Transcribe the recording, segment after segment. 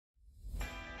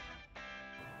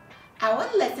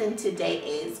Our lesson today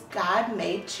is God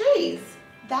made trees.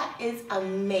 That is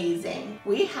amazing.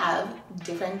 We have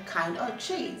different kinds of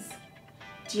trees.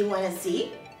 Do you want to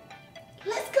see?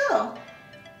 Let's go.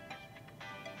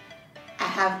 I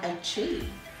have a tree,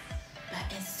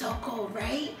 but it's so cold,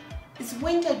 right? It's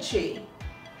winter tree.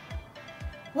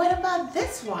 What about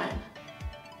this one?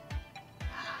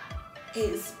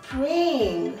 It's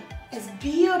spring. It's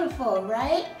beautiful,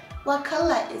 right? What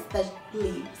color is the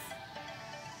leaves?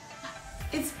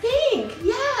 It's pink,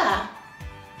 yeah.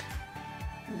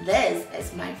 This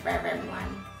is my favorite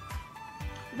one.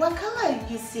 What color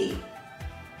you see?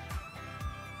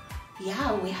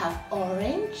 Yeah, we have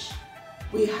orange,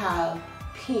 we have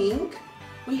pink,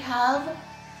 we have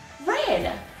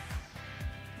red.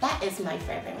 That is my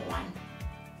favorite one.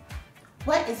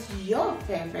 What is your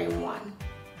favorite one?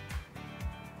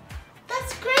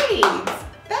 That's great.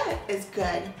 That is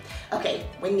good. Okay,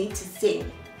 we need to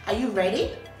sing. Are you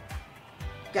ready?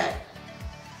 Good.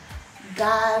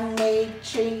 God made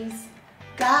trees.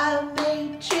 God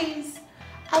made trees.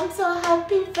 I'm so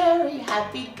happy, very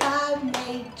happy. God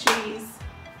made trees.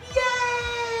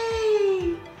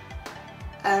 Yay!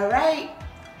 All right.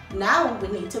 Now we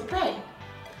need to pray.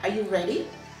 Are you ready?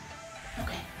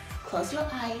 Okay. Close your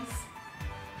eyes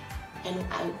and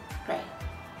I'll pray.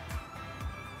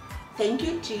 Thank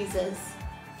you, Jesus,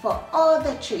 for all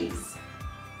the trees.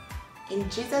 In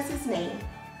Jesus' name,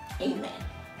 amen.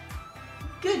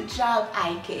 Good job,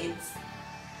 iKidz.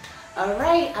 All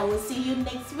right, I will see you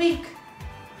next week.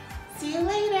 See you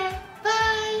later.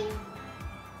 Bye.